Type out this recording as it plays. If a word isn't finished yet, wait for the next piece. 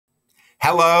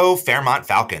Hello, Fairmont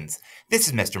Falcons. This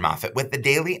is Mr. Moffat with the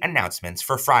daily announcements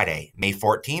for Friday, May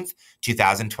 14th,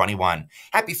 2021.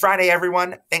 Happy Friday,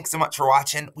 everyone. Thanks so much for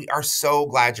watching. We are so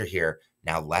glad you're here.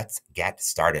 Now let's get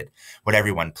started. Would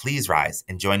everyone please rise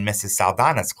and join Mrs.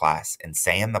 Saldana's class in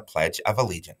saying the Pledge of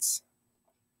Allegiance.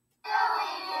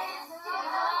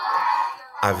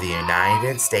 Of the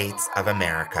United States of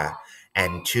America,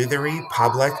 and to the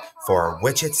republic for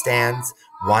which it stands,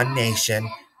 one nation,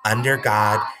 under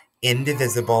God,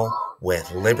 indivisible,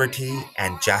 with liberty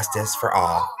and justice for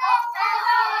all.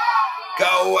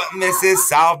 Go, Mrs.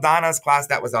 Saldana's class.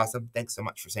 That was awesome. Thanks so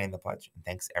much for saying the pledge. And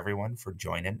thanks, everyone, for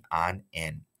joining on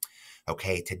in.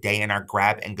 Okay, today in our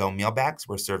grab and go meal bags,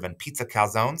 we're serving pizza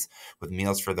calzones with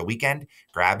meals for the weekend.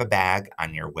 Grab a bag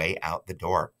on your way out the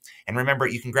door. And remember,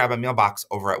 you can grab a meal box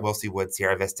over at Wilsey Wood,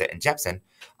 Sierra Vista, and Jepson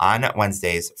on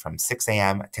Wednesdays from 6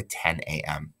 a.m. to 10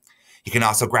 a.m. You can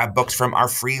also grab books from our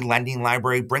free lending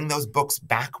library. Bring those books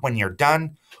back when you're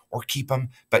done or keep them,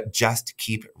 but just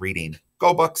keep reading.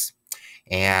 Go books.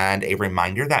 And a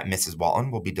reminder that Mrs.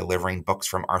 Walton will be delivering books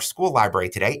from our school library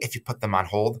today if you put them on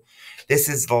hold. This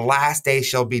is the last day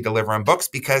she'll be delivering books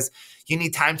because you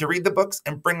need time to read the books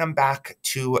and bring them back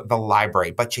to the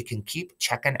library. But you can keep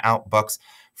checking out books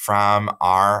from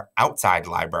our outside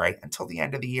library until the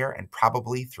end of the year and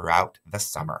probably throughout the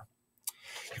summer.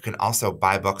 You can also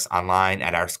buy books online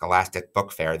at our Scholastic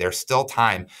Book Fair. There's still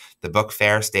time. The book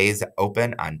fair stays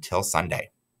open until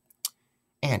Sunday.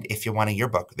 And if you want a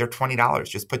yearbook, they're $20.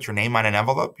 Just put your name on an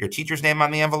envelope, your teacher's name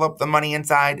on the envelope, the money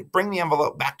inside. Bring the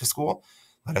envelope back to school.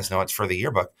 Let us know it's for the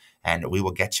yearbook, and we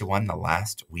will get you one the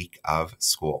last week of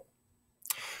school.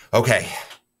 Okay,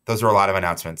 those are a lot of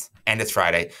announcements, and it's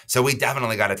Friday, so we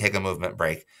definitely got to take a movement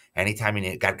break. Anytime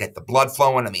you got to get the blood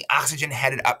flowing and the oxygen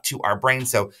headed up to our brain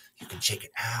so you can shake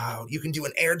it out. You can do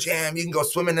an air jam. You can go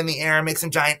swimming in the air, make some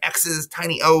giant X's,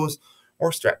 tiny O's,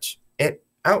 or stretch it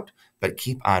out. But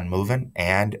keep on moving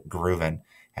and grooving.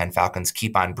 And Falcons,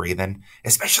 keep on breathing,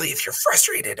 especially if you're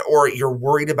frustrated or you're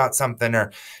worried about something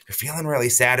or you're feeling really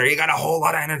sad or you got a whole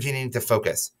lot of energy and you need to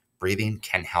focus. Breathing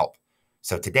can help.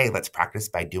 So today, let's practice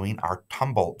by doing our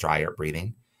tumble dryer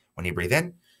breathing. When you breathe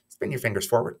in, spin your fingers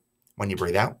forward. When you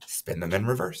breathe out, spin them in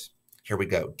reverse. Here we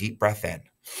go. Deep breath in.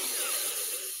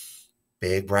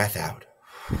 Big breath out.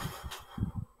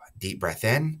 Deep breath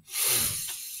in.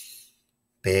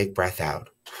 Big breath out.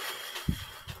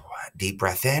 Deep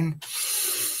breath in.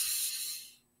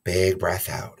 Big breath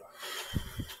out.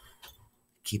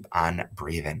 Keep on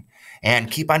breathing.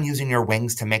 And keep on using your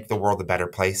wings to make the world a better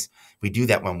place. We do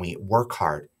that when we work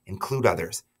hard, include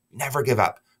others, never give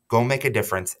up, go make a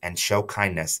difference, and show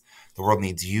kindness. The world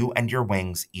needs you and your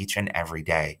wings each and every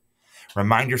day.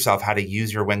 Remind yourself how to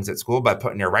use your wings at school by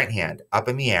putting your right hand up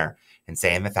in the air and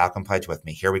saying the Falcon Pledge with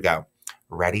me. Here we go.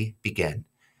 Ready, begin.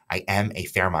 I am a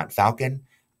Fairmont Falcon.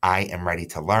 I am ready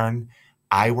to learn.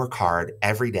 I work hard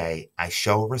every day. I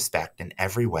show respect in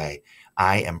every way.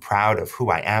 I am proud of who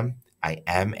I am. I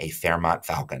am a Fairmont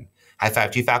Falcon. High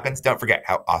five to you, Falcons. Don't forget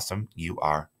how awesome you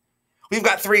are. We've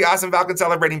got 3 awesome Falcons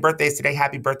celebrating birthdays today.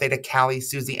 Happy birthday to Callie,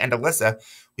 Susie, and Alyssa.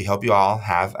 We hope you all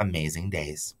have amazing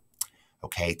days.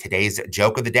 Okay, today's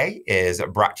joke of the day is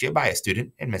brought to you by a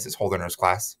student in Mrs. Holdener's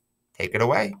class. Take it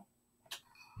away.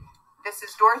 This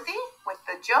is Dorothy with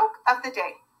the joke of the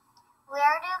day.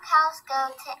 Where do cows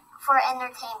go for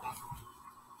entertainment?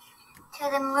 To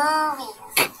the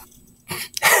movies.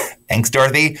 Thanks,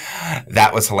 Dorothy.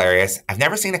 That was hilarious. I've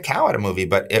never seen a cow at a movie,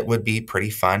 but it would be pretty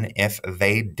fun if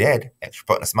they did. Thanks for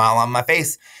putting a smile on my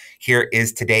face. Here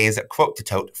is today's quote to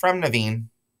tote from Naveen.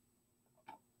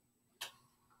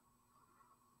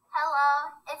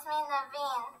 Hello, it's me,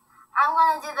 Naveen. I'm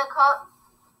going to do the quote.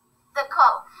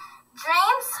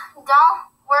 Dreams don't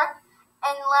work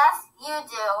unless you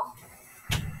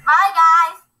do. Bye,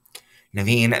 guys.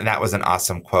 Naveen, that was an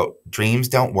awesome quote. Dreams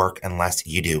don't work unless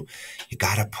you do. You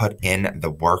got to put in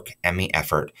the work and the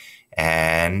effort,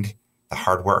 and the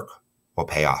hard work will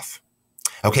pay off.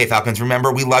 Okay, Falcons,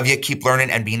 remember, we love you. Keep learning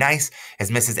and be nice.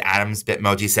 As Mrs. Adams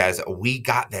Bitmoji says, we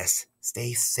got this.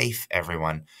 Stay safe,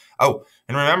 everyone. Oh,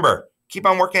 and remember, keep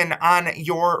on working on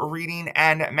your reading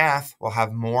and math. We'll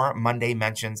have more Monday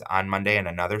mentions on Monday and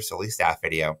another Silly Staff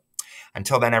video.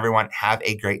 Until then, everyone, have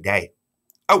a great day.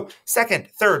 Oh, 2nd,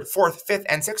 3rd, 4th, 5th,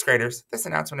 and 6th graders, this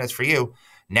announcement is for you.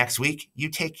 Next week, you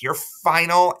take your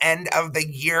final end of the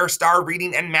year STAR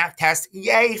reading and math test.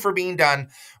 Yay for being done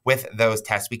with those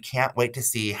tests. We can't wait to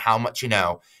see how much you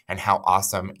know and how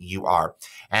awesome you are.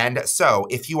 And so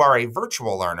if you are a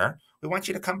virtual learner, we want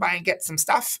you to come by and get some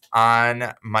stuff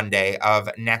on Monday of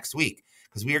next week,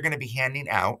 because we are going to be handing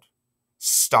out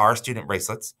STAR student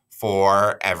bracelets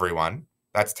for everyone.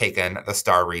 that's taken the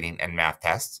star reading and math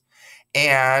tests,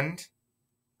 and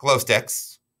glow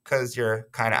sticks, because you're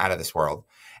kind of out of this world.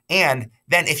 And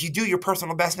then if you do your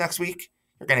personal best next week,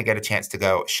 you're going to get a chance to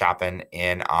go shopping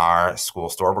in our school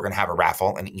store. We're going to have a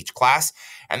raffle in each class.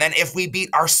 And then if we beat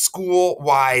our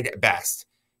school-wide best,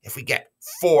 if we get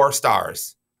 4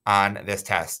 stars on this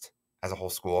test as a whole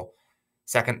school,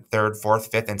 2nd, 3rd,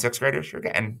 4th, 5th, and 6th graders, you're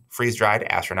getting freeze-dried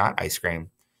astronaut ice cream.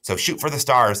 So shoot for the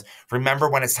stars. Remember,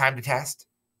 when it's time to test,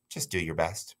 just do your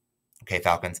best. Okay,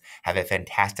 Falcons, have a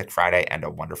fantastic Friday and a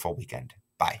wonderful weekend.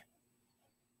 Bye.